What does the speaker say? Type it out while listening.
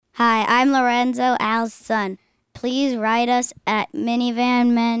Hi, I'm Lorenzo, Al's son. Please write us at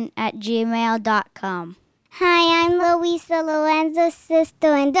minivanmen@gmail.com. Hi, I'm Louisa, Lorenzo's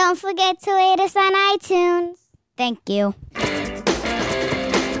sister, and don't forget to rate us on iTunes. Thank you.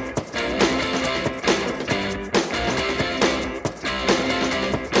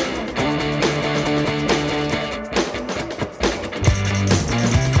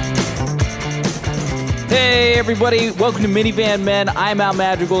 Hey, everybody. Welcome to Minivan Men. I'm Al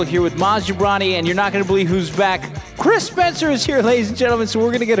Madrigal here with Maz Jobrani, and you're not going to believe who's back. Chris Spencer is here, ladies and gentlemen, so we're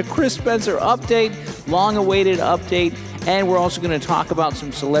going to get a Chris Spencer update, long-awaited update, and we're also going to talk about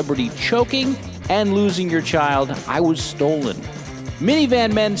some celebrity choking and losing your child. I was stolen.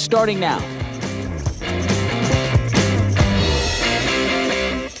 Minivan Men starting now.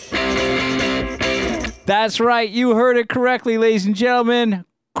 That's right. You heard it correctly, ladies and gentlemen.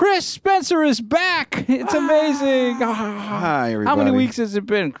 Chris Spencer is back. It's amazing. Hi, everybody. How many weeks has it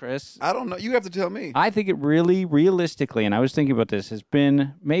been, Chris? I don't know. You have to tell me. I think it really, realistically, and I was thinking about this, has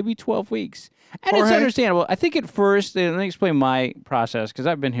been maybe 12 weeks. And Jorge? it's understandable. I think at first, let me explain my process, because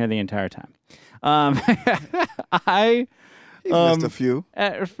I've been here the entire time. You've missed a few.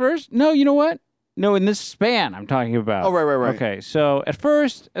 At first, no, you know what? No, in this span I'm talking about. Oh, right. Okay, so at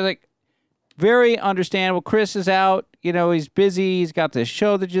first, very understandable. Chris is out. You know, he's busy. He's got this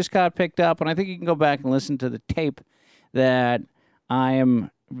show that just got picked up. And I think you can go back and listen to the tape that I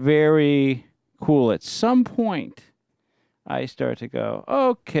am very cool. At some point, I start to go,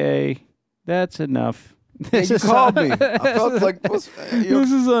 okay, that's enough. You called me. I felt like, this is he's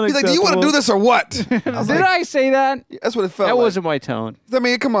unacceptable. like, do you want to do this or what? I say that? That's what it felt That like. wasn't my tone. I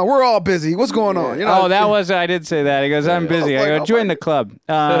mean, come on. We're all busy. What's going on? You know, I did say that. He goes, I'm busy. I go, join the club.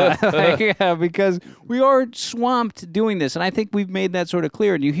 Because we are swamped doing this. And I think we've made that sort of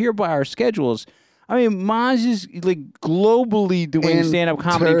clear. And you hear by our schedules, I mean, Maz is globally doing stand-up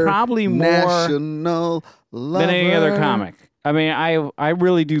comedy probably more than any other comic. I mean, I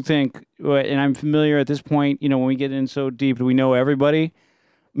really do think, and I'm familiar at this point, when we get in so deep, we know everybody.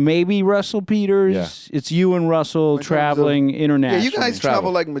 Maybe Russell Peters. Yeah. It's you and Russell traveling internationally. Yeah, you guys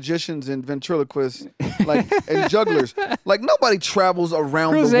travel like magicians and ventriloquists, and jugglers. Like, nobody travels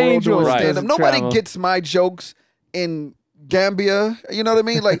around the world doing stand-up. Nobody gets my jokes in Gambia. You know what I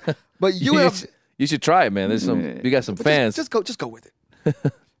mean? But you have... You should try it, man. There's you got some fans. Just go with it.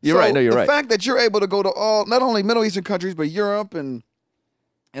 You're right. No, you're right. The fact that you're able to go to not only Middle Eastern countries, but Europe and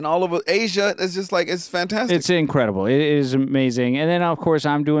all over Asia, it's just it's fantastic. It's incredible. It is amazing. And then, of course,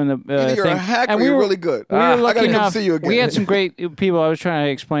 I'm doing the Either you're thing. a hack or you're really good. We were lucky I gotta enough. come see you again. We had some great people. I was trying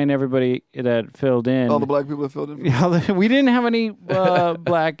to explain to everybody that filled in. All the black people that filled in? We didn't have any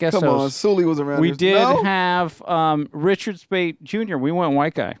black guest Come on, hosts. Sully was around. We did have Richard Speight Jr. We went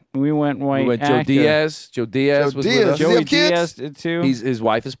white guy. We went white actor. Joe Diaz was with us. Joey Diaz did too. His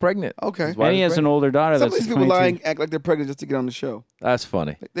wife is pregnant. Okay. And he has an older daughter. Some of that's these people 22. act like they're pregnant just to get on the show. That's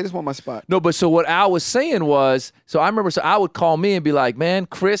funny. They just want my spot. No, but so what Al was saying was, I remember, Al would call me and be like, man,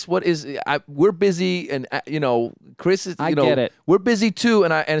 Chris, we're busy, and Chris is, I get it. We're busy too,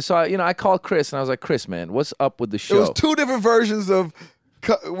 and I called Chris and I was like, Chris, man, what's up with the show? It was two different versions of,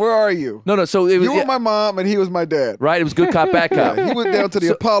 where are you? No, so it was, you were my mom and he was my dad. Right, it was good cop, bad cop. He went down to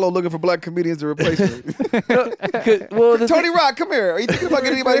the Apollo looking for black comedians to replace me. Tony Rock, come here. Are you thinking about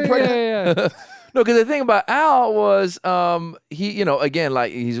getting anybody pregnant? Yeah. No, because the thing about Al was, he, again,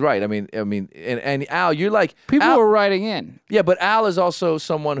 he's right. I mean, and Al, you're like people Al, were writing in. Yeah, but Al is also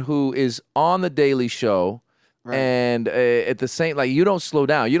someone who is on the Daily Show, right. And at the same, you don't slow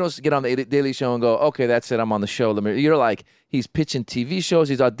down. You don't get on the Daily Show and go, okay, that's it, I'm on the show. You're like, he's pitching TV shows.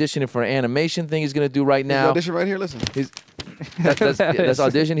 He's auditioning for an animation thing he's gonna do right now. Audition right here. Listen. That's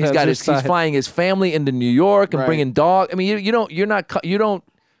audition. He's flying his family into New York and bringing dog. I mean,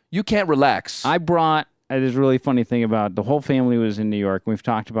 you can't relax. I brought this really funny thing about the whole family was in New York. We've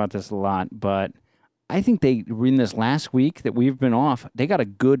talked about this a lot, but I think they were in this last week that we've been off. They got a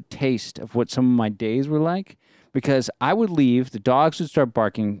good taste of what some of my days were like because I would leave. The dogs would start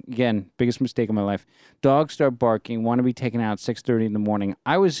barking. Again, biggest mistake of my life. Dogs start barking, want to be taken out at 6:30 in the morning.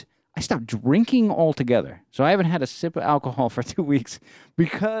 I stopped drinking altogether. So I haven't had a sip of alcohol for 2 weeks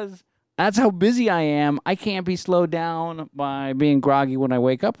because that's how busy I am. I can't be slowed down by being groggy when I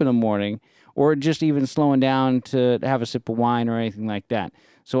wake up in the morning or just even slowing down to have a sip of wine or anything like that.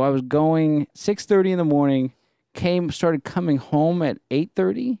 So I was going 6:30 in the morning, started coming home at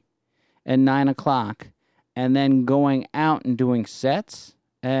 8:30 and 9 o'clock, and then going out and doing sets.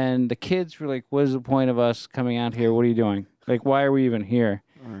 And the kids were like, what is the point of us coming out here? What are you doing? Why are we even here?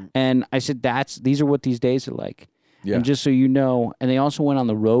 Right. And I said, these are what these days are like. Yeah. And just so you know, and they also went on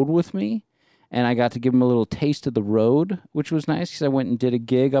the road with me. and I got to give them a little taste of the road, which was nice because I went and did a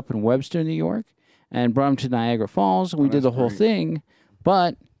gig up in Webster, New York, and brought them to Niagara Falls, and we did the whole thing.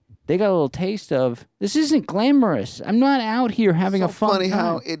 But they got a little taste of, this isn't glamorous. I'm not out here having a fun funny time.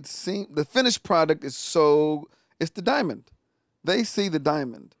 how it seems the finished product is it's the diamond. They see the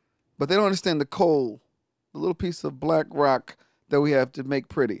diamond, but they don't understand the coal, the little piece of black rock that we have to make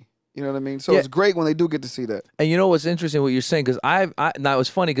pretty. You know what I mean? So it's great when they do get to see that. And you know what's interesting what you're saying, because now it's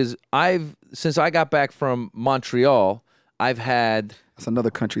funny because since I got back from Montreal, I've had That's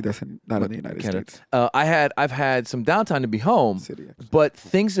another country that's not in the United States. I've had some downtime to be home, City, actually. but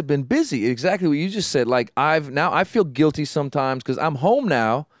things have been busy. Exactly what you just said. Like I feel guilty sometimes because I'm home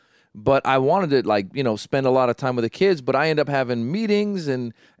now, but I wanted to spend a lot of time with the kids, but I end up having meetings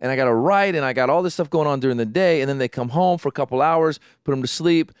and I got to write and I got all this stuff going on during the day, and then they come home for a couple hours, put them to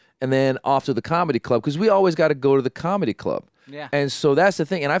sleep, and then off to the comedy club because we always got to go to the comedy club. Yeah. And so that's the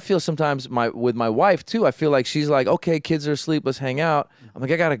thing. And I feel sometimes with my wife too, I feel like she's like, okay, kids are asleep, let's hang out. I'm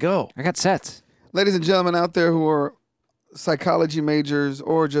like, I got to go. I got sets. Ladies and gentlemen out there who are psychology majors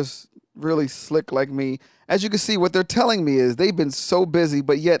or just really slick like me, as you can see, what they're telling me is they've been so busy,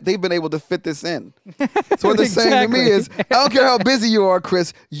 but yet they've been able to fit this in. So what they're saying to me is, I don't care how busy you are,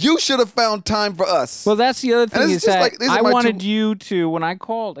 Chris, you should have found time for us. Well, that's the other thing it's is just that like, these are I my wanted two- you to, when I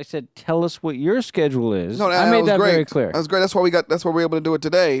called, I said, tell us what your schedule is. No, I made was that great. very clear. That was great. That's why we're able to do it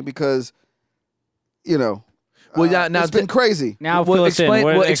today because, Well, now it's been crazy. Now fill us in.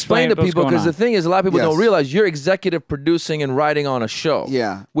 Explain to what's people going because the on. thing is, a lot of people Yes. don't realize you're executive producing and writing on a show.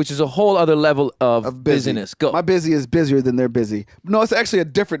 Yeah. which is a whole other level of Busy. busyness. Go. My busy is busier than their busy. No, it's actually a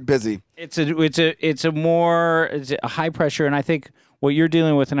different busy. It's a high pressure, and I think what you're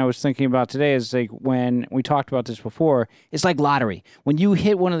dealing with, and I was thinking about today, is like when we talked about this before, it's like lottery. When you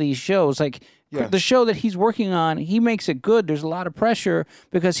hit one of these shows, like Yeah. the show that he's working on, he makes it good. There's a lot of pressure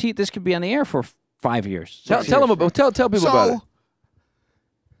because this could be on the air for 5 years. tell people about it.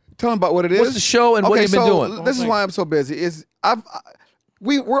 Tell them about what it is. What's the show and what Okay, have you been so doing? This is why I'm so busy.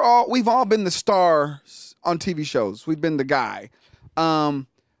 We've all been the stars on TV shows. We've been the guy,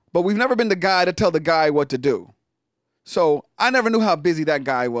 but we've never been the guy to tell the guy what to do. So I never knew how busy that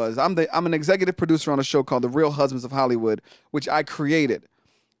guy was. I'm an executive producer on a show called The Real Husbands of Hollywood, which I created.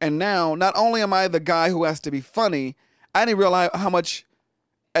 And now, not only am I the guy who has to be funny, I didn't realize how much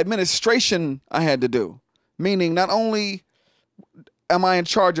administration I had to do. Meaning, not only am I in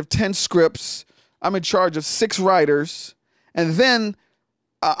charge of 10 scripts, I'm in charge of 6 writers, and then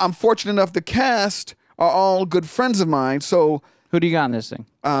I'm fortunate enough the cast are all good friends of mine. So Who do you got in this thing?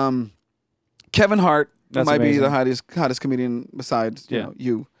 Kevin Hart That's might be amazing. the hottest comedian besides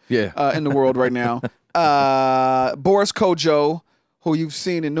you Yeah. in the world right now. Boris Kojo, who you've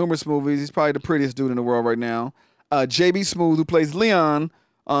seen in numerous movies. He's probably the prettiest dude in the world right now. J.B. Smooth, who plays Leon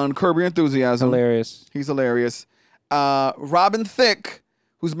on Curb Your Enthusiasm. Hilarious. He's hilarious. Robin Thicke,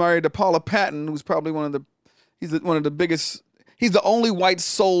 who's married to Paula Patton, who's probably one of the biggest. He's the only white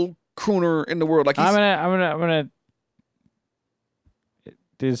soul crooner in the world. Like I'm gonna.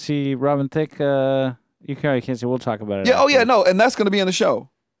 Did you see Robin Thicke? You probably can't see. We'll talk about it. yeah, oh yeah, after. no, and that's gonna be on the show.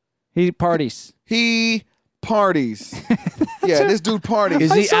 He parties. He parties. Yeah, this dude parties.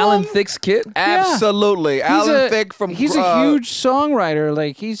 Is I he saw Alan him. Thicke's kid? Absolutely, Alan Thicke from. He's a huge songwriter.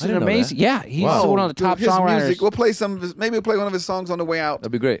 Like he's I an didn't know amazing. Yeah, he's Wow. one of the top his songwriters. Music, we'll play some. Of his, maybe we'll play one of his songs on the way out.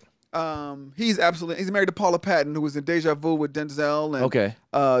 That'd be great. He's married to Paula Patton, who was in Deja Vu with Denzel. And, Okay.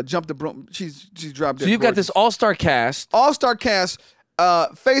 Jumped the broom. She's dropped. So you've got this all-star cast. all-star cast.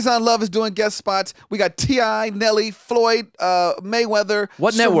 Faison Love is doing guest spots. We got T.I., Nelly, Floyd, Mayweather,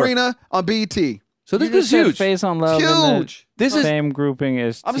 What network? Serena on BET. So this You just is said huge. Face on Love. And Huge. This the is same grouping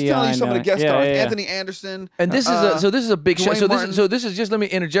is. I'm just telling you some of the guest stars. Yeah. Anthony Anderson. And this is a big show. Dwayne Martin. So this is just, let me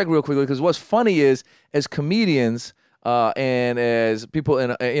interject real quickly, because what's funny is, as comedians and as people in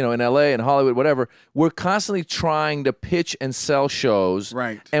in LA and Hollywood, whatever, we're constantly trying to pitch and sell shows.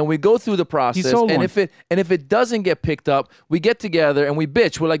 Right. And we go through the process. sold And one. if it doesn't get picked up, we get together and we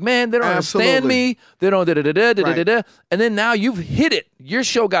bitch. We're like, man, they don't understand Absolutely. me. They don't da-da-da-da-da-da-da. And then now you've hit it. Your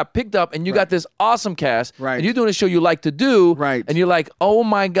show got picked up and you got this awesome cast. Right. And you're doing a show you like to do. Right. And you're like, oh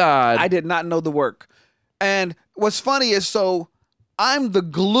my God. I did not know the work. And what's funny is, so I'm the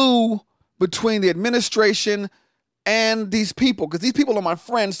glue between the administration and these people, because these people are my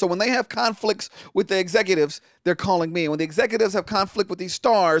friends. So when they have conflicts with the executives, they're calling me. And when the executives have conflict with these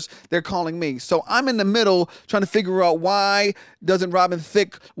stars, they're calling me. So I'm in the middle trying to figure out, why doesn't Robin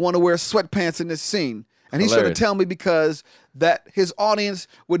Thicke want to wear sweatpants in this scene? And he's trying to Hilarious. tell me because that his audience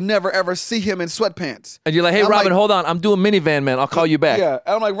would never ever see him in sweatpants. And you're like, hey, I'm Robin, like, hold on. I'm doing Minivan Men. I'll call you back. Yeah,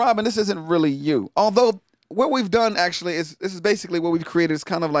 and I'm like, Robin, this isn't really you. Although what we've done actually is this is basically what we've created. It's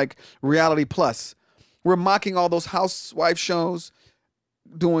kind of like Reality Plus. We're mocking all those housewife shows,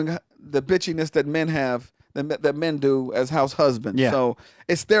 doing the bitchiness that men have, that men do as house husbands. Yeah. So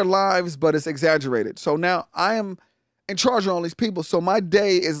it's their lives, but it's exaggerated. So now I am in charge of all these people. So my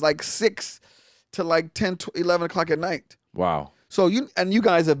day is like 6 to like 10, 11 o'clock at night. Wow. So you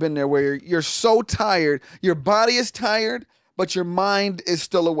guys have been there where you're so tired, your body is tired, but your mind is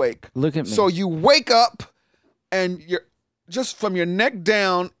still awake. Look at me. So you wake up and you're just from your neck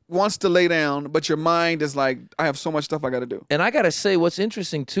down wants to lay down, but your mind is like, I have so much stuff I got to do. And I got to say, what's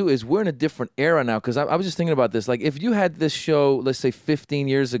interesting, too, is we're in a different era now, because I was just thinking about this. Like, if you had this show, let's say 15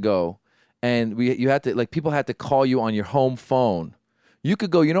 years ago, and you had to, like, people had to call you on your home phone, you could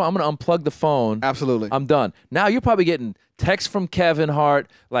go, I'm going to unplug the phone. Absolutely. I'm done. Now you're probably getting texts from Kevin Hart,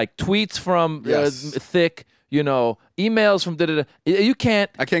 like tweets from Thick, emails from da-da-da. You can't.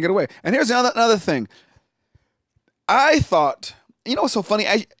 I can't get away. And here's another thing. I thought, what's so funny?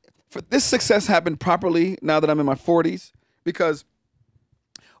 This success happened properly now that I'm in my 40s, because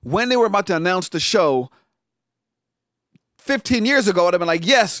when they were about to announce the show 15 years ago, I'd have been like,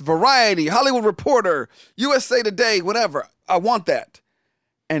 yes, Variety, Hollywood Reporter, USA Today, whatever. I want that.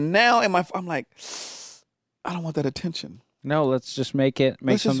 And now I'm like, I don't want that attention. No, let's just make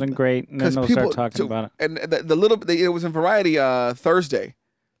something great, and then they'll people, start talking about it. And it was in Variety Thursday.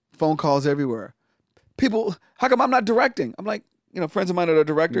 Phone calls everywhere. People, how come I'm not directing? I'm like, friends of mine that are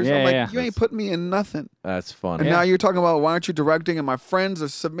directors. I'm like, you ain't putting me in nothing. That's funny. And now you're talking about, why aren't you directing? And my friends are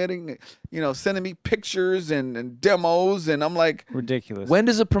submitting, sending me pictures and demos. And I'm like, ridiculous. When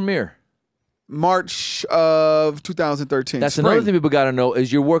does it premiere? March of 2013. That's Spring. another thing people got to know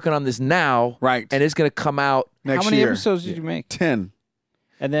is you're working on this now. Right. And it's going to come out next How many year. episodes did you make? 10.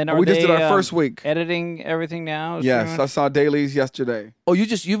 And then we just did our first week. Editing everything now? Yes, I saw dailies yesterday. Oh,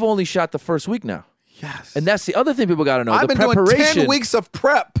 you've only shot the first week now. Yes. And that's the other thing people got to know. I've been doing 10 weeks of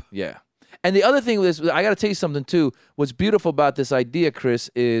prep. Yeah. And the other thing is, I got to tell you something too. What's beautiful about this idea, Chris,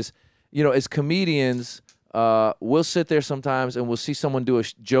 is, as comedians, we'll sit there sometimes and we'll see someone do a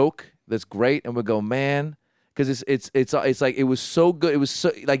joke that's great, and we'll go, man, because it's like it was so good. It was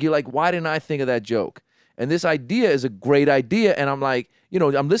so like you're like, why didn't I think of that joke? And this idea is a great idea, and I'm like,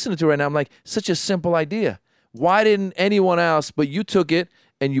 I'm listening to it right now. I'm like, such a simple idea. Why didn't anyone else? But you took it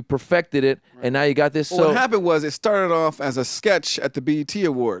and you perfected it, and now you got this. Well, what happened was it started off as a sketch at the BET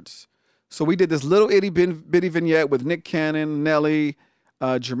Awards. So we did this little itty bitty vignette with Nick Cannon, Nelly,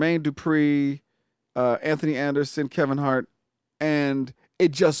 Jermaine Dupri, Anthony Anderson, Kevin Hart, and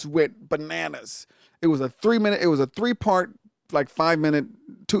it just went bananas. It was a 3-part, like 5-minute,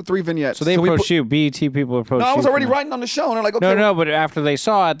 3 vignettes. So they approached you. BET people approached you. No, I was already writing on the show, and they're like, okay. No, but after they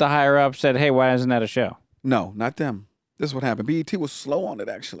saw it, the higher up said, hey, why isn't that a show? No, not them. This is what happened. BET was slow on it,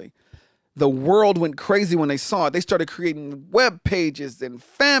 actually. The world went crazy when they saw it. They started creating web pages and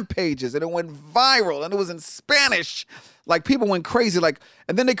fan pages, and it went viral, and it was in Spanish. Like, people went crazy.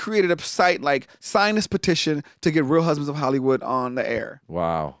 And then they created a site like, sign this petition to get Real Husbands of Hollywood on the air.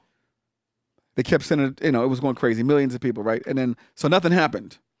 Wow. They kept sending it, it was going crazy. Millions of people, right? And then, so nothing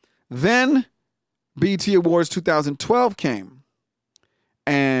happened. Then BET Awards 2012 came,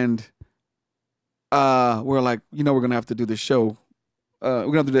 and we're like, we're going to have to do this show. We're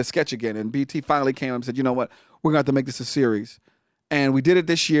going to do that sketch again. And BT finally came and said, you know what? We're going to have to make this a series. And we did it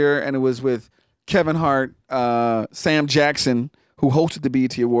this year, and it was with Kevin Hart, Sam Jackson, who hosted the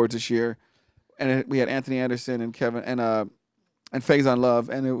BET Awards this year. And we had Anthony Anderson and Kevin and Faison Love,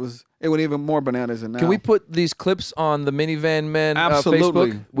 and it went even more bananas than now. Can we put these clips on the Minivan Men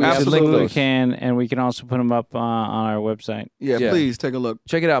Absolutely. Facebook? We Absolutely can, and we can also put them up on our website. Yeah, please take a look.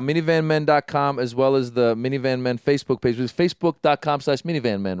 Check it out, minivanmen.com, as well as the Minivan Men Facebook page. It's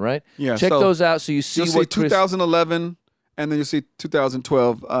facebook.com/minivanmen, right? Yeah. Check those out so you see you'll what see 2011, and then you'll see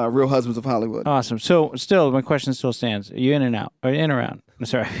 2012, Real Husbands of Hollywood. Awesome. So still, my question still stands. Are you in and out? Or in or out? I'm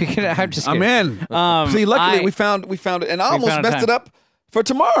sorry. I'm just kidding. I'm in. See, luckily we found it, and I almost messed it up for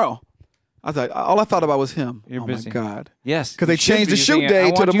tomorrow. All I thought about was him. You're busy. My God. Yes. Because they changed the shoot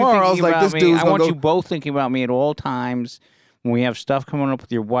day to tomorrow. I was like, this dude's I want you both thinking about me at all times. When we have stuff coming up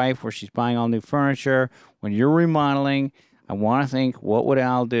with your wife where she's buying all new furniture, when you're remodeling, I want to think, what would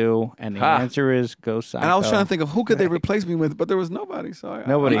Al do? And the answer is go psycho. And I was trying to think of who could they replace me with, but there was nobody. So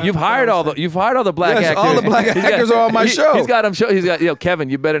nobody. You've hired all the black actors. All the black actors are on my show. He's got them. He's got Kevin.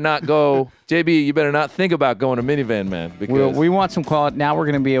 You better not go. JB, you better not think about going to Minivan Man because we want some quality. Now we're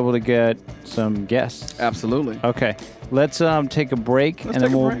going to be able to get some guests. Absolutely. Okay, let's take a break, and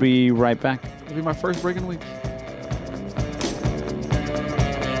then we'll be right back. It'll be my first break in the week.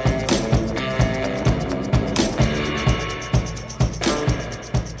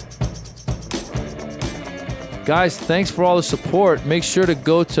 Guys, thanks for all the support. Make sure to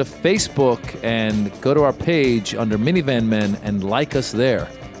go to Facebook and go to our page under Minivan Men and like us there.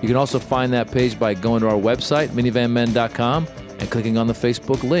 You can also find that page by going to our website, minivanmen.com, and clicking on the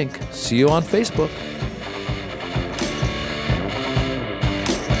Facebook link. See you on Facebook.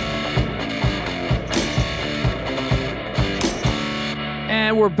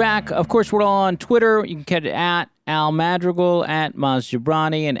 And we're back. Of course, we're all on Twitter. You can catch it at Al Madrigal, at Maz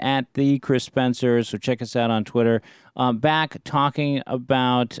Jobrani, and at the Chris Spencer. So check us out on Twitter. Back talking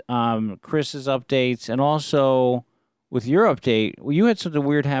about Chris's updates and also with your update. Well, you had something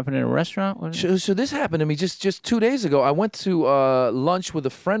weird happen in a restaurant? So this happened to me just 2 days ago. I went to lunch with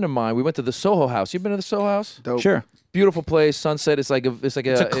a friend of mine. We went to the Soho House. You been to the Soho House? Dope. Sure. Beautiful place. Sunset. It's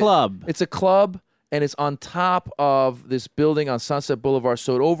a club. It's a club. And it's on top of this building on Sunset Boulevard,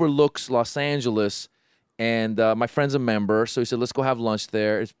 so it overlooks Los Angeles. And my friend's a member, so he said, let's go have lunch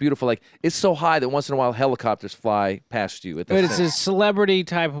there. It's beautiful. Like, it's so high that once in a while helicopters fly past you. But it's a celebrity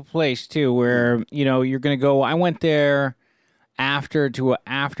type of place, too, where, you're going to go. I went there to an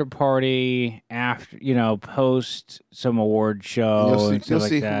after party, post some award show and stuff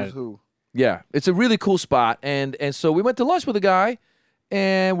like that. Who's who. Yeah, it's a really cool spot. And so we went to lunch with a guy.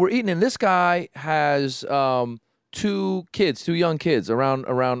 And we're eating, and this guy has two young kids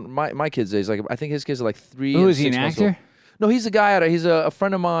around my kids' age. Like I think his kids are like 3. Who and is he? 6 An months actor? old. No, he's a guy he's a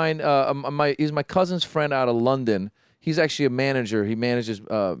friend of mine. He's my cousin's friend out of London. He's actually a manager. He manages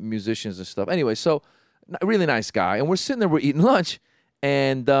musicians and stuff. Anyway, so a really nice guy. And we're sitting there, we're eating lunch,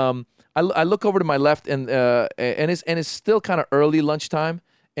 and I look over to my left, and it's still kind of early lunchtime.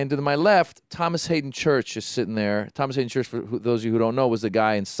 And to my left, Thomas Hayden Church is sitting there. Thomas Hayden Church, for those of you who don't know, was the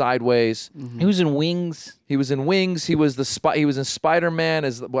guy in Sideways. Mm-hmm. He was in Wings. He was in Wings. He was He was in Spider-Man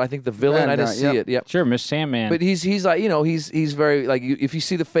as I think the villain. I didn't see it. Yep. Sure, Miss Sandman. But he's like he's very like if you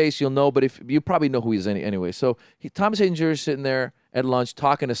see the face you'll know. But if you probably know who he is anyway. So Thomas Hayden Church is sitting there at lunch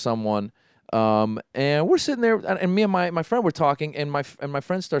talking to someone. And we're sitting there, and me and my friend were talking, and my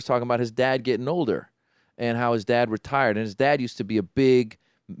friend starts talking about his dad getting older, and how his dad retired, and his dad used to be a big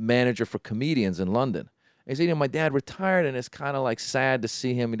manager for comedians in London. And he said, my dad retired, and it's kind of like sad to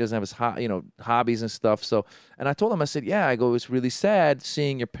see him. He doesn't have his hobbies and stuff. So, and I told him, I said, yeah, I go, it's really sad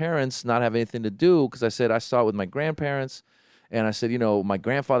seeing your parents not have anything to do, because I said I saw it with my grandparents, and I said, my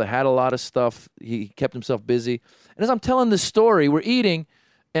grandfather had a lot of stuff. He kept himself busy. And as I'm telling this story, we're eating,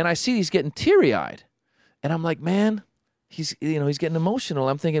 and I see he's getting teary-eyed, and I'm like, man, he's getting emotional.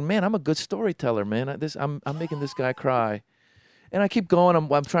 I'm thinking, man, I'm a good storyteller, man. I'm making this guy cry. And I keep going.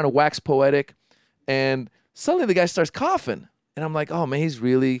 I'm trying to wax poetic. And suddenly the guy starts coughing. And I'm like, oh, man, he's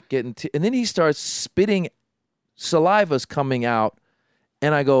really getting... And then he starts spitting. Saliva's coming out.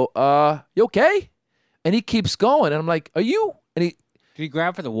 And I go, you okay? And he keeps going. And I'm like, are you... And he... Did he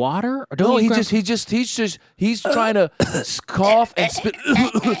grab for the water? Or No, he's trying to cough and spit.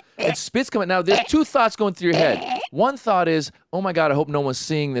 And spit's coming. Now, there's two thoughts going through your head. One thought is, oh, my God, I hope no one's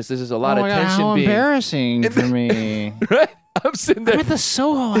seeing this. This is a lot of tension how being... embarrassing for me. Right? I'm sitting there. I'm at the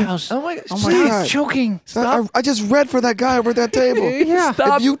Soho House. Oh my God. He's choking. Stop. I just read for that guy over at that table. Yeah.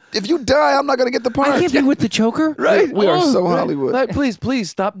 Stop. If you die, I'm not gonna get the part. I can't be with the choker. Right. We are so Hollywood. Like, please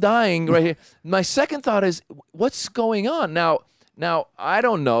stop dying right here. My second thought is, what's going on now? I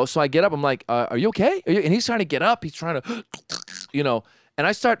don't know. So I get up. I'm like, are you okay? And he's trying to get up. He's trying to, And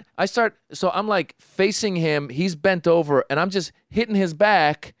I start. So I'm like facing him. He's bent over, and I'm just hitting his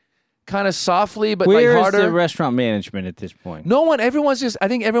back. Kind of softly, but Where like harder. is the restaurant management at this point? No one. I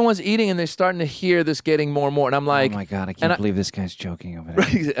think everyone's eating, and they're starting to hear this getting more and more. And I'm like, oh my God, I can't believe this guy's choking over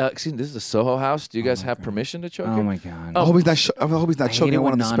there. excuse me, this is a Soho House. Do you guys have permission to choke? Oh here? my God. I hope he's not. I hope he's not I hate choking it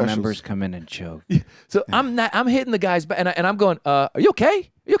one when of the non-members specials. come in and choke. So I'm hitting the guy's back, and I'm going, are you okay?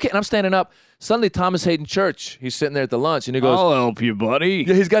 Are you okay? And I'm standing up. Suddenly, Thomas Hayden Church, he's sitting there at the lunch, and he goes, I'll help you, buddy.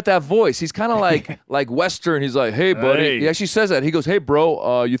 yeah, he's got that voice. He's kind of like Western. He's like, hey, buddy. Hey. He actually says that. He goes, hey,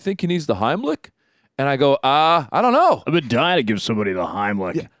 bro, you think he needs the Heimlich? And I go, I don't know. I've been dying to give somebody the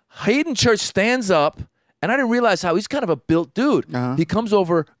Heimlich. Yeah. Hayden Church stands up, and I didn't realize how he's kind of a built dude. Uh-huh. He comes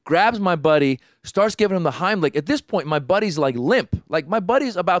over, grabs my buddy, starts giving him the Heimlich. At this point, my buddy's like limp. Like my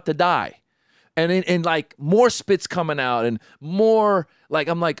buddy's about to die. And like more spit's coming out and more like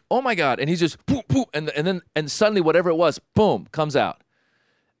I'm like, oh my God. And he's just poop, poop. And suddenly whatever it was, boom, comes out.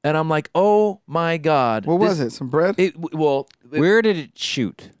 And I'm like, oh my God. What was it? Some bread? Where did it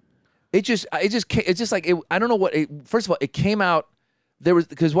shoot? It's just like I don't know what. First of all, it came out.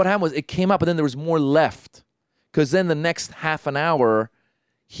 Because what happened was it came up, and then there was more left. Because then the next half an hour,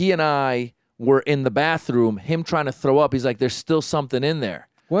 he and I were in the bathroom. Him trying to throw up. He's like, "There's still something in there."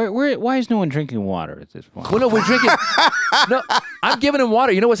 Why is no one drinking water at this point? Well, no, we're drinking. No, I'm giving him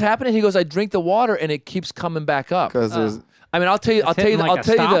water. You know what's happening? He goes, I drink the water and it keeps coming back up. Because there's. I mean, I'll tell you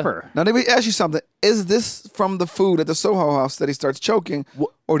the. Now, let me ask you something. Is this from the food at the Soho House that he starts choking,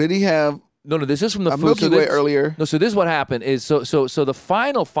 or did he have? No, this is from the a food. Milky Way earlier. No, so this is what happened is so the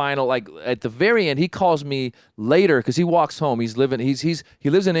final like at the very end, he calls me later because he walks home. He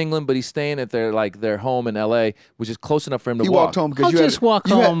lives in England, but he's staying at their home in L.A., which is close enough for him to walk. He walked home because I'll just walk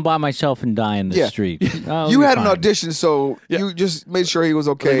home by myself and die in the street. You had an audition, so you just made sure he was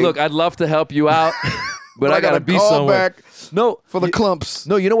okay. Like, look, I'd love to help you out, but I gotta be call somewhere. back. No, for the clumps.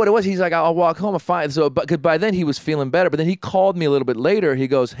 No, you know what it was? He's like, I'll walk home. I'm fine. So, but by then he was feeling better. But then he called me a little bit later. He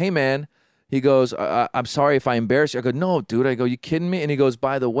goes, hey man. He goes, I'm sorry if I embarrass you. I go, no, dude. I go, you kidding me? And he goes,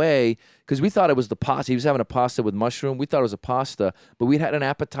 by the way, because we thought it was the pasta. He was having a pasta with mushroom. We thought it was a pasta, but we had an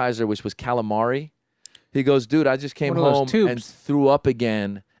appetizer, which was calamari. He goes, dude, I just came home and threw up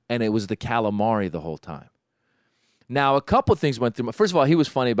again, and it was the calamari the whole time. Now, a couple things went through. First of all, he was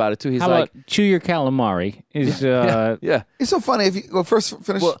funny about it, too. He's like, chew your calamari. Yeah. It's so funny if you go first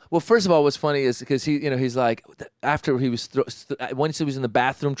finish. Well, first of all, what's funny is because he's like, after he was, when he was in the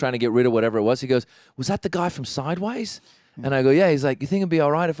bathroom trying to get rid of whatever it was, he goes, was that the guy from Sideways? And I go, yeah. He's like, you think it'd be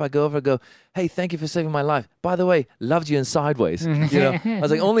all right if I go over and go, hey, thank you for saving my life. By the way, loved you in Sideways. I was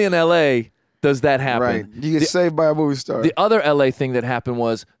like, only in L.A. does that happen. Right. You get saved by a movie star. The other L.A. thing that happened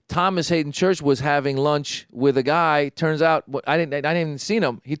was Thomas Hayden Church was having lunch with a guy. Turns out I didn't even see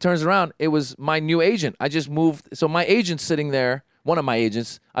him. He turns around. It was my new agent. I just moved. So my agent's sitting there. One of my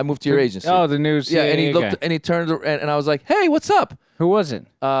agents. I moved to your agency. Oh, the news. Yeah, and he looked and he turned and I was like, "Hey, what's up?" Who was it?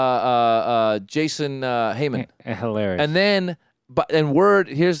 Jason Heyman. Hilarious. And then,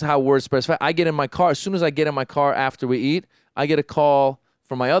 here's how word spreads. I get in my car. As soon as I get in my car after we eat, I get a call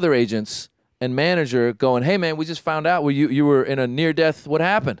from my other agents and manager going, hey, man, we just found out you were in a near-death. What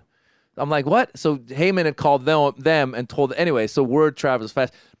happened? I'm like, what? So Heyman had called them and told. Anyway, so word travels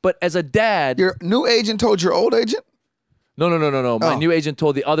fast. But as a dad. Your new agent told your old agent? No. My new agent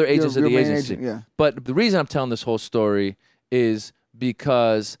told the other agents of the agency. Agent, yeah. But the reason I'm telling this whole story is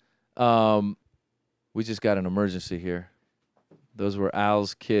because we just got an emergency here. Those were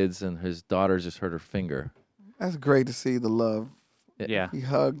Al's kids, and his daughter just hurt her finger. That's great to see the love. Yeah. He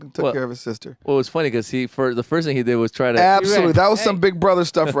hugged and took care of his sister. Well, it was funny because the first thing he did was try to... Absolutely. That was some Big Brother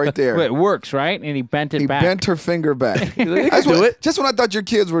stuff right there. Well, it works, right? And he bent it back. He bent her finger back. Just when I thought your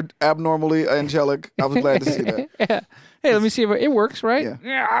kids were abnormally angelic, I was glad to see that. Yeah. Hey, let me see if it works, right?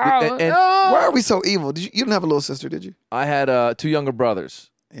 Yeah. And why are we so evil? You didn't have a little sister, did you? I had 2 younger brothers.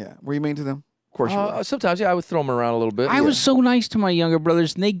 Yeah. Were you mean to them? Of course you were. Sometimes, yeah, I would throw them around a little bit. I was so nice to my younger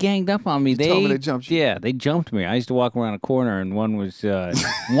brothers, and they ganged up on me. You told me they jumped you. Yeah, they jumped me. I used to walk around a corner, and one was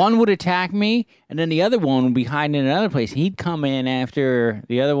one would attack me, and then the other one would be hiding in another place. He'd come in after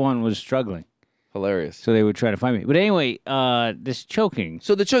the other one was struggling. Hilarious. So they would try to find me. But anyway, this choking.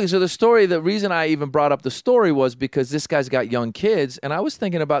 So the story, the reason I even brought up the story was because this guy's got young kids, and I was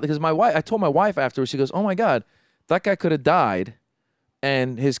thinking about, because I told my wife afterwards, she goes, oh my God, that guy could have died.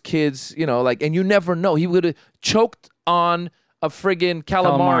 And his kids, and you never know. He would have choked on a friggin'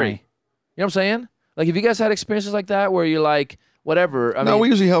 calamari. You know what I'm saying? Like, have you guys had experiences like that where you're like, whatever? I mean, we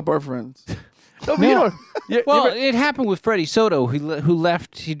usually help our friends. It happened with Freddie Soto, who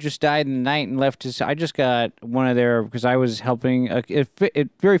left. He just died in the night and left his. I just got one of their, because I was helping a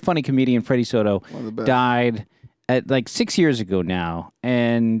very funny comedian, Freddie Soto, died at like 6 years ago now,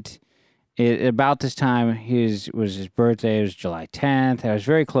 and. About this time, was his birthday. It was July 10th. I was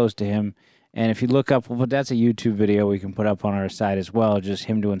very close to him. And if you look up, that's a YouTube video we can put up on our site as well, just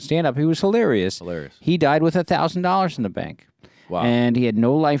him doing stand-up. He was hilarious. He died with $1,000 in the bank. Wow. And he had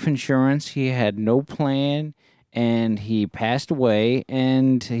no life insurance. He had no plan. And he passed away.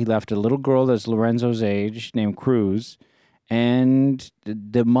 And he left a little girl that's Lorenzo's age named Cruz. And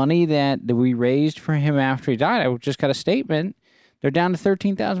the money that we raised for him after he died, I just got a statement. They're down to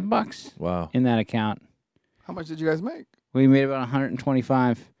 $13,000. Wow. In that account. How much did you guys make? We made about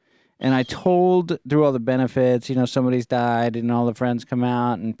 $125. And I told through all the benefits, somebody's died, and all the friends come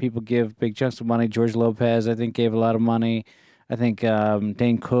out, and people give big chunks of money. George Lopez, I think, gave a lot of money. I think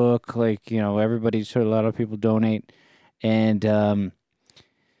Dane Cook, everybody, a lot of people donate, and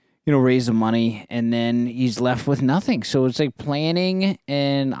raise the money, and then he's left with nothing. So it's like planning,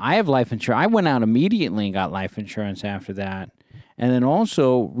 and I have life insurance. I went out immediately and got life insurance after that. And then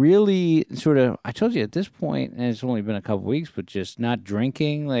also really I told you at this point, and it's only been a couple weeks, but just not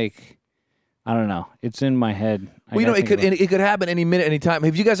drinking, like, I don't know. It's in my head. It could happen any minute, any time.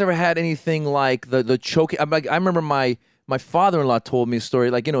 Have you guys ever had anything like the choking? I remember my my father-in-law told me a story,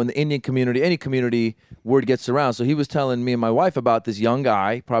 like, in the Indian community, any community, word gets around. So he was telling me and my wife about this young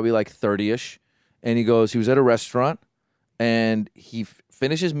guy, probably like 30-ish, and he goes, he was at a restaurant, and he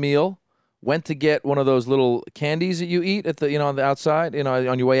finished his meal, went to get one of those little candies that you eat at the, on the outside,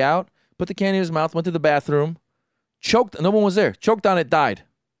 on your way out, put the candy in his mouth, went to the bathroom, choked, no one was there, choked on it, died.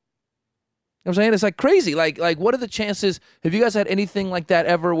 You know what I'm saying? It's like crazy. Like what are the chances? Have you guys had anything like that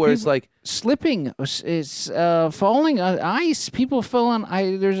ever where it's like slipping? It's falling on ice. People fell on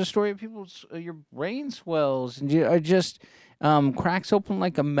ice. There's a story of people, your brain swells and you just cracks open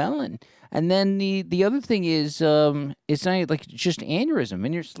like a melon. And then the other thing is it's not like just aneurysm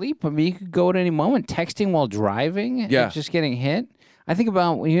in your sleep. I mean, you could go at any moment. Texting while driving, just getting hit. I think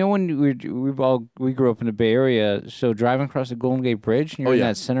about when we grew up in the Bay Area, so driving across the Golden Gate Bridge, and you're in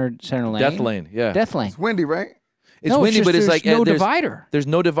that center lane. Death lane, yeah. Death lane. It's windy, right? It's windy, but it's like no divider. There's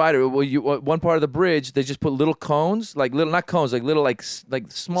no divider. Well, one part of the bridge, they just put little cones, like little, not cones, like little, like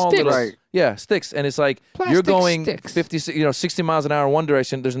small sticks. little, Right. sticks. And it's like Plastic you're going sticks. 60 miles an hour in one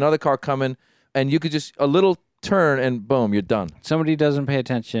direction. There's another car coming, and you could just a little turn, and boom, you're done. Somebody doesn't pay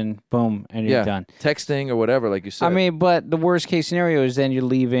attention, boom, and you're done. Texting or whatever, like you said. I mean, but the worst case scenario is then you're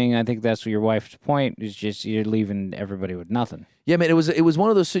leaving. I think that's what your wife's point is, just you're leaving everybody with nothing. Yeah, man, it was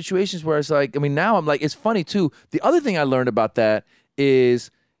one of those situations where it's like, I mean, now I'm like, it's funny too. The other thing I learned about that is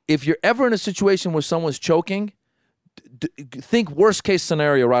if you're ever in a situation where someone's choking, think worst case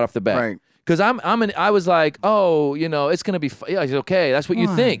scenario right off the bat. Right. Because I was like, oh, it's gonna be, it's okay. That's what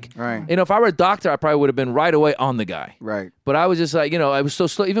you think. Right. If I were a doctor, I probably would have been right away on the guy. Right. But I was just like, I was so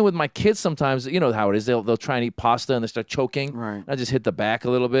slow. Even with my kids, sometimes, you know how it is. They'll try and eat pasta and they start choking. Right. I just hit the back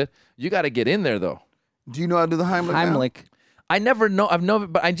a little bit. You got to get in there though. Do you know how to do the Heimlich? now? Heimlich. I never know. I've never,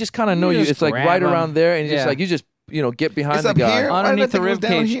 but I just kind of know you. just It's like grab right 'em. around there, and Yeah. you just get behind It's the up guy. here? Why did I Underneath the think it was rib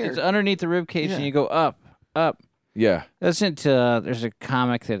down cage. here? It's underneath the rib cage, and you go up. Yeah. There's a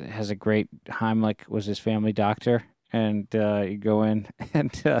comic that has a great Heimlich, was his family doctor, and you go in,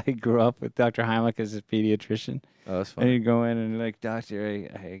 and he grew up with Dr. Heimlich as his pediatrician. Oh, that's And funny. you go in and you're like, doctor,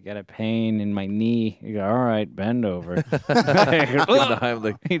 I got a pain in my knee. You go, all right, bend over. Give the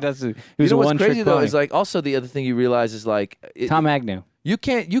Heimlich. He does it. You know what's crazy though is like also the other thing you realize is like Tom Agnew. you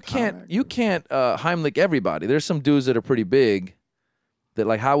can't Heimlich everybody. There's some dudes that are pretty big that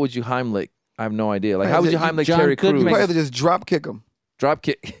like how would you Heimlich? I have no idea. Like how would you Heimlich John Terry Goodman. Crews? You probably have to just drop kick him. Drop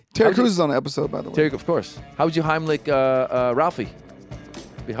kick. Terry Crews is on the episode, by the way. Terry, of course. How would you Heimlich Ralphie?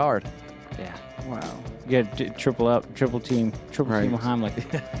 Be hard. Yeah. Wow. You got triple team Right.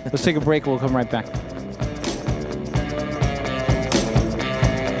 Heimlich. Let's take a break. We'll come right back.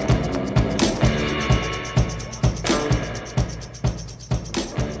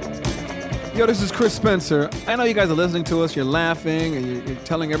 Yo, this is Chris Spencer. I know you guys are listening to us, you're laughing, and you're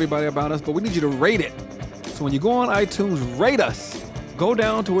telling everybody about us, but we need you to rate it. So when you go on iTunes, rate us. Go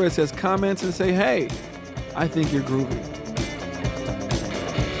down to where it says comments and say, hey, I think you're groovy.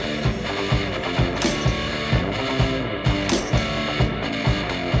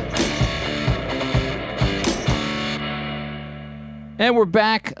 And we're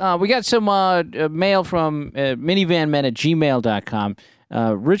back. We got some mail from minivanmen@gmail.com.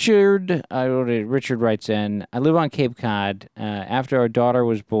 Richard writes in, I live on Cape Cod. After our daughter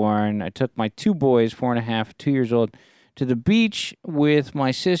was born, I took my two boys, 4.5, 2 years old, to the beach with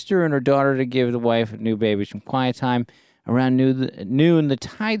my sister and her daughter to give the wife and new baby some quiet time. Around noon, the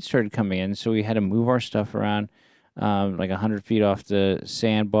tide started coming in, so we had to move our stuff around like 100 feet off the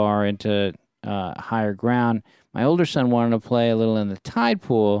sandbar into higher ground. My older son wanted to play a little in the tide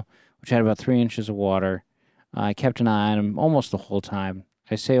pool, which had about 3 inches of water. I kept an eye on him almost the whole time.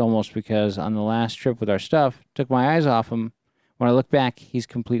 I say almost because on the last trip with our stuff, took my eyes off him. When I look back, he's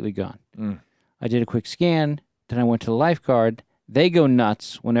completely gone. I did a quick scan. Then I went to the lifeguard. They go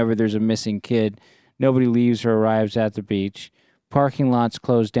nuts whenever there's a missing kid. Nobody leaves or arrives at the beach. Parking lots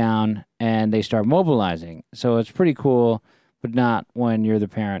close down, and they start mobilizing. So it's pretty cool, but not when you're the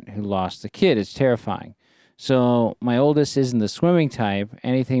parent who lost the kid. It's terrifying. So my oldest isn't the swimming type,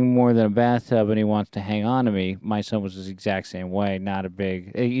 anything more than a bathtub, and he wants to hang on to me. My son was the exact same way, not a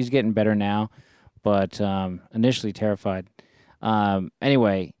big... He's getting better now, but initially terrified.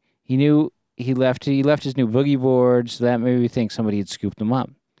 Anyway, he knew he left his new boogie board, so that made me think somebody had scooped him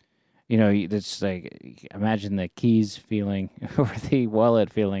up. You know, it's like, imagine the keys feeling, or the wallet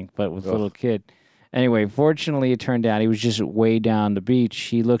feeling, but with a little kid. Anyway, fortunately, it turned out he was just way down the beach.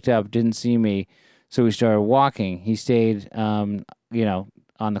 He looked up, didn't see me, so we started walking. He stayed, on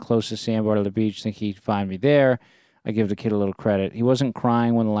the closest sandbar to the beach, think he'd find me there. I give the kid a little credit. He wasn't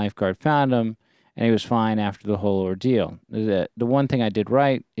crying when the lifeguard found him, and he was fine after the whole ordeal. The one thing I did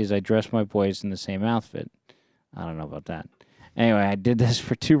right is I dressed my boys in the same outfit. I don't know about that. Anyway, I did this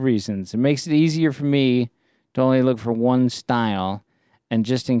for 2 reasons. It makes it easier for me to only look for one style. And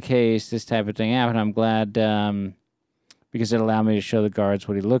just in case this type of thing happened, I'm glad because it allowed me to show the guards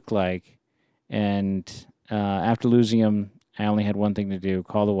what he looked like. And after losing him, I only had one thing to do,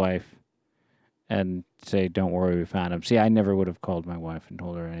 call the wife and say, don't worry, we found him. See, I never would have called my wife and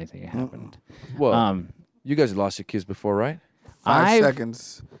told her anything had happened. Well, you guys lost your kids before, right? 5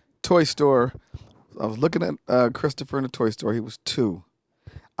 seconds. Toy store. I was looking at Christopher in the toy store. He was 2.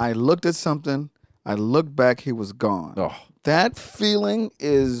 I looked at something. I looked back. He was gone. Oh. That feeling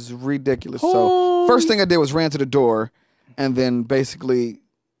is ridiculous. So first thing I did was ran to the door and then basically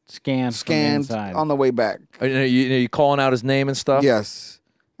scanned on the way back. Are you calling out his name and stuff? Yes.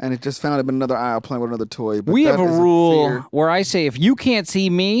 And it just found him in another aisle playing with another toy. But we have a rule where I say if you can't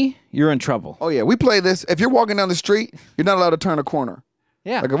see me, you're in trouble. Oh, yeah. We play this. If you're walking down the street, you're not allowed to turn a corner.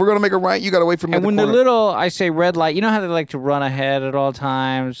 Yeah. Like if we're going to make a right, you got to wait for me. And when they're little, I say red light. You know how they like to run ahead at all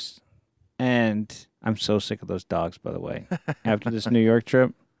times? And I'm so sick of those dogs, by the way, after this New York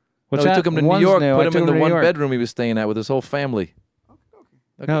trip. What's that? Took him to New York, put him in the one bedroom he was staying at with his whole family.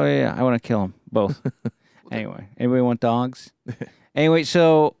 Okay. Oh, yeah. I want to kill them, both. Anyway, anybody want dogs? Anyway,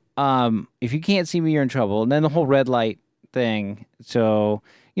 so if you can't see me, you're in trouble. And then the whole red light thing. So,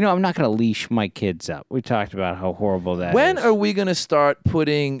 I'm not going to leash my kids up. We talked about how horrible that is. When are we going to start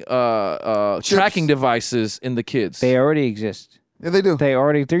putting tracking devices in the kids? They already exist. Yeah, they do.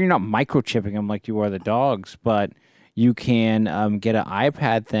 You're not microchipping them like you are the dogs, but you can get an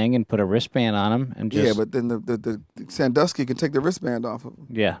iPad thing and put a wristband on them. And just... Yeah, but then the Sandusky can take the wristband off of them.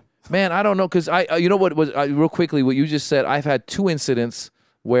 Yeah. Man, I don't know, because you know what was real quickly what you just said. I've had 2 incidents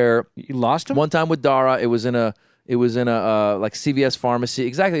where you lost him. One time with Dara, it was in a like CVS pharmacy.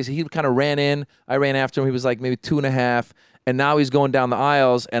 Exactly. So he kind of ran in. I ran after him. He was like maybe 2.5. And now he's going down the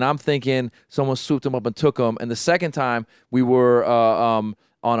aisles, and I'm thinking someone swooped him up and took him. And the second time, we were on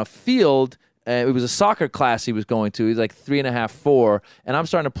a field, and it was a soccer class he was going to. He's like 3.5, 4. And I'm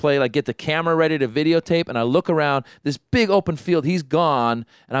starting to play, like get the camera ready to videotape, and I look around, this big open field, he's gone,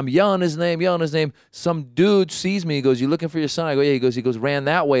 and I'm yelling his name. Some dude sees me, he goes, "You looking for your son?" I go, "Yeah." He goes, ran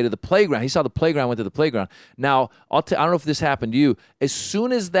that way to the playground. He saw the playground, went to the playground. Now, I don't know if this happened to you. As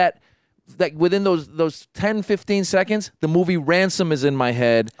soon as that within those 10, 15 seconds, the movie Ransom is in my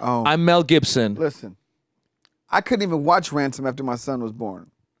head. Oh. I'm Mel Gibson. Listen, I couldn't even watch Ransom after my son was born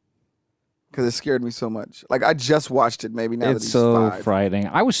because it scared me so much. Like, I just watched it maybe now that he's 5. It's so frightening.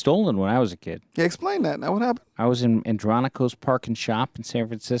 I was stolen when I was a kid. Yeah, explain that. Now, what happened? I was in Andronico's Park and Shop in San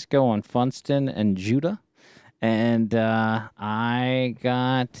Francisco on Funston and Judah, and I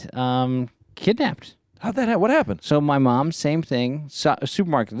got kidnapped. How'd that happen? What happened? So my mom, same thing,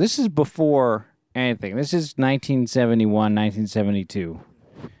 supermarket. This is before anything. This is 1971, 1972.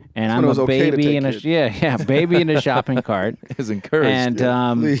 And I'm a baby in baby in a shopping cart. It's encouraged.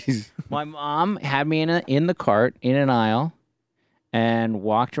 And Please. my mom had me in the cart in an aisle and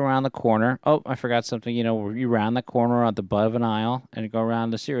walked around the corner. Oh, I forgot something. You round the corner at the butt of an aisle and you go around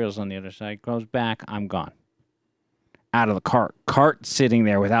the cereals on the other side. Goes back. I'm gone. Out of the cart sitting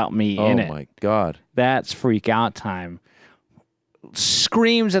there without me in it. Oh my God. That's freak out time.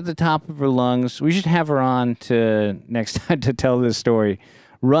 Screams at the top of her lungs. We should have her on to next time to tell this story.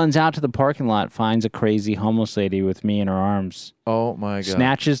 Runs out to the parking lot, finds a crazy homeless lady with me in her arms. Oh my God.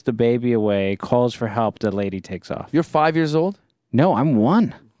 Snatches the baby away, calls for help. The lady takes off. You're 5 years old? No, I'm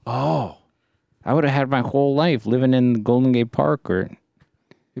 1. Oh. I would have had my whole life living in Golden Gate Park or...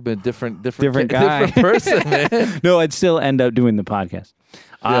 You've been a different guy. Different person, man. No, I'd still end up doing the podcast.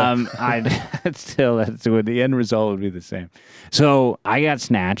 The end result would be the same. So I got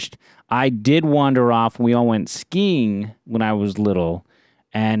snatched. I did wander off. We all went skiing when I was little,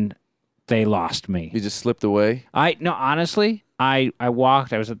 and they lost me. You just slipped away? Honestly, I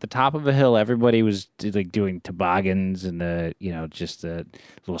walked. I was at the top of a hill. Everybody was like doing toboggans and just the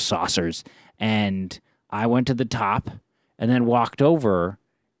little saucers. And I went to the top and then walked over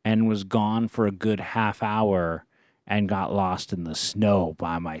and was gone for a good half hour and got lost in the snow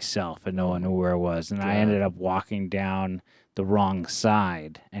by myself, and no one knew where I was. And I ended up walking down the wrong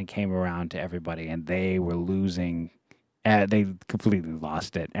side and came around to everybody, and they were losing. They completely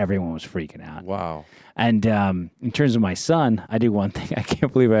lost it. Everyone was freaking out. Wow. And in terms of my son, I do one thing. I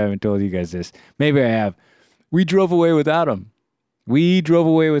can't believe I haven't told you guys this. Maybe I have. We drove away without him.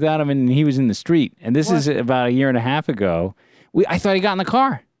 And he was in the street. And this is about 1.5 years ago. I thought he got in the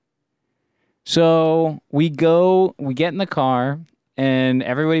car. So we get in the car, and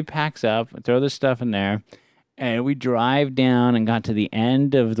everybody packs up, throw their stuff in there, and we drive down and got to the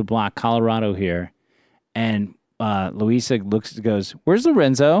end of the block, Colorado here, and Luisa goes, "Where's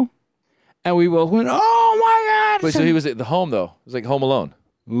Lorenzo?" And we both went, "Oh my Wait, so he was at the home though? It was like Home Alone.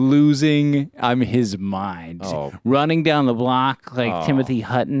 Losing his mind. Oh. Running down the block like Timothy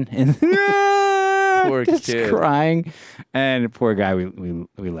Hutton and Poor just kid. crying. And poor guy, we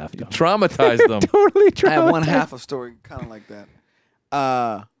left him. Traumatized them. Totally traumatized. I have one half a story kind of like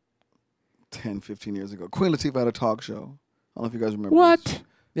that. 10, 15 years ago, Queen Latifah had a talk show. I don't know if you guys remember. What? This.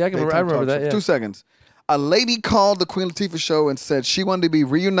 Yeah, I remember that. Yeah. 2 seconds. A lady called the Queen Latifah show and said she wanted to be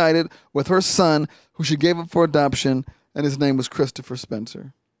reunited with her son, who she gave up for adoption, and his name was Christopher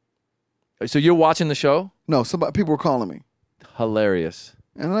Spencer. So you're watching the show? No, people were calling me. Hilarious.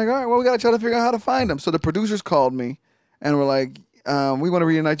 And I'm like, all right, well, we got to try to figure out how to find him. So the producers called me and were like, we want to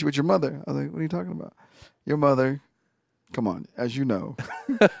reunite you with your mother. I was like, what are you talking about? Your mother, come on, as you know,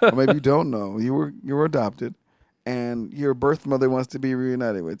 or maybe you don't know, you were adopted, and your birth mother wants to be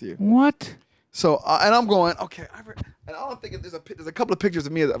reunited with you. What? So, and I'm going, okay. And all I'm thinking, there's a couple of pictures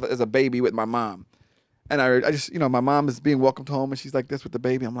of me as a baby with my mom. And I just, my mom is being welcomed home, and she's like this with the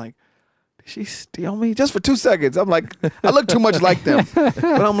baby. I'm like, did she steal me? Just for 2 seconds. I'm like, I look too much like them. But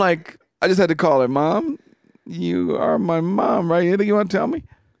I'm like, I just had to call her, Mom, you are my mom, right? Anything you want to tell me?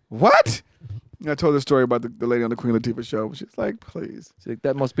 What? And I told her the story about the lady on the Queen Latifah show. She's like, please. She's like,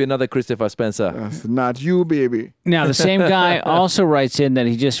 that must be another Christopher Spencer. That's not you, baby. Now, the same guy also writes in that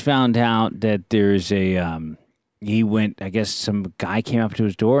he just found out that there's he went, I guess some guy came up to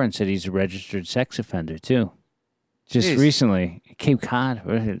his door and said he's a registered sex offender, too. Just recently, Cape Cod.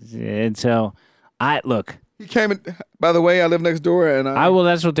 And so, look. He came in, by the way, I live next door. And well,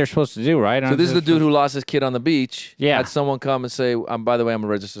 that's what they're supposed to do, right? So this is the dude who lost his kid on the beach. Yeah. Had someone come and say, by the way, I'm a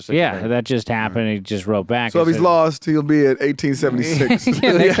registered sex offender. that just happened. He just wrote back. So if he's lost, he'll be at 1876.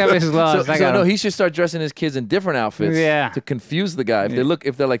 Next time he's lost, So he should start dressing his kids in different outfits to confuse the guy.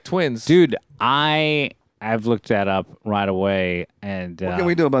 If they're like twins. Dude, I've looked that up right away. And what can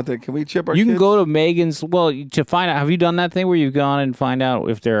we do about that? Can we chip our You kids? can go to Megan's, to find out. Have you done that thing where you've gone and find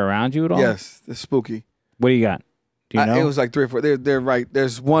out if they're around you at all? Yes, it's spooky. What do you got? Do you know? It was like 3 or 4. They're right.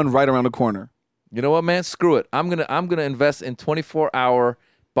 There's one right around the corner. You know what, man? Screw it. I'm gonna invest in 24-hour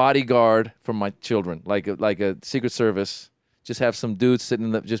bodyguard for my children, like a Secret Service. Just have some dudes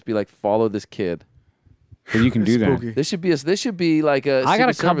sitting just be like, follow this kid. But you can do that. This should be like a. I got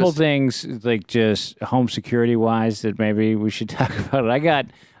a Secret couple Service. things like just home security wise that maybe we should talk about. I got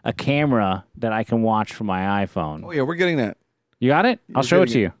a camera that I can watch from my iPhone. Oh yeah, we're getting that. You got it? I'll show it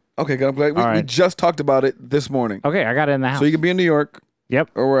to you. Okay, good. I'm glad. We just talked about it this morning. Okay, I got it in the house. So you can be in New York. Yep.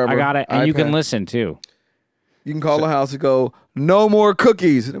 Or wherever. I got it, and you can iPad. listen too. You can call the house and go, no more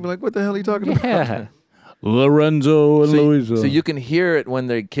cookies. And they'll be like, what the hell are you talking about? Yeah. Lorenzo and Louisa. So you can hear it when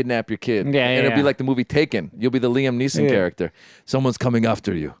they kidnap your kid. Yeah, and it'll be yeah. like the movie Taken. You'll be the Liam Neeson character. Someone's coming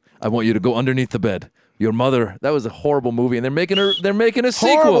after you. I want you to go underneath the bed. Your mother. That was a horrible movie, and they're making a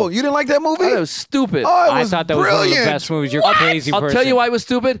sequel. Horrible. You didn't like that movie? Oh, that was stupid. Oh, it I was thought that was one of brilliant. the best movies. You're a crazy person. I'll tell you why it was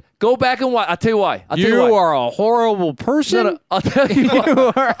stupid. Go back and watch. I'll tell you why. You are a horrible person. No, I'll tell you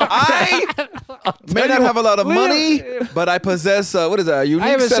why. I may not have a lot of money, but I possess, a unique I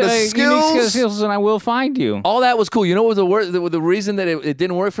have set of unique skills. set of skills, and I will find you. All that was cool. You know what was the reason that it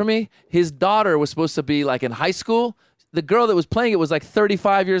didn't work for me? His daughter was supposed to be like in high school. The girl that was playing it was like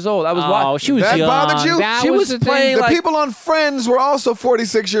 35 years old. I was watching. She was That young. bothered you? That She was the playing thing. The people on Friends were also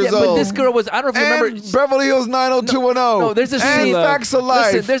 46 years old. But this girl was. I don't know if you and remember. Beverly Hills 90210. No, there's a and scene. Facts of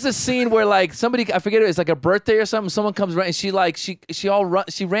Life. Listen, there's a scene where like somebody, I forget it, it's like a birthday or something. Someone comes around and she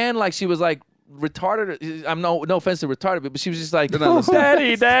ran like she was like retarded. I'm no offense to retarded, but she was just like,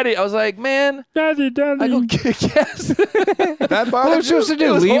 Daddy. I was like, man, Daddy. I go yes. That bothered What am I supposed to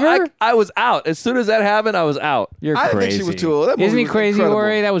do? Leave her? I was out as soon as that happened. I was out. You're I didn't crazy. think she was too old. That movie Isn't he was crazy, incredible.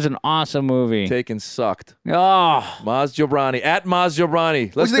 Ori? That was an awesome movie. Taken sucked. Oh, Maz Jobrani at Maz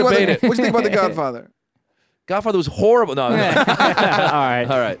Jobrani. Let's What debate it. you think about The Godfather? Godfather was horrible. No. all right.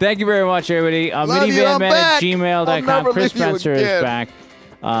 All right. Thank you very much, everybody. Love you, Minivan I'm Men back. at I'll gmail.com. never Chris leave you Spencer is again. back.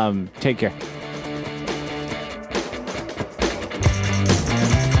 Take care.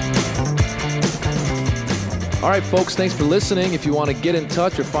 All right, folks, thanks for listening. If you want to get in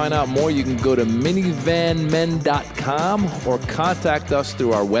touch or find out more, you can go to minivanmen.com or contact us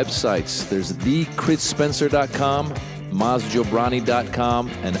through our websites. There's thechrisspencer.com, mazjobrani.com,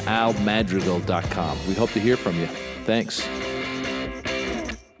 and almadrigal.com. We hope to hear from you. Thanks.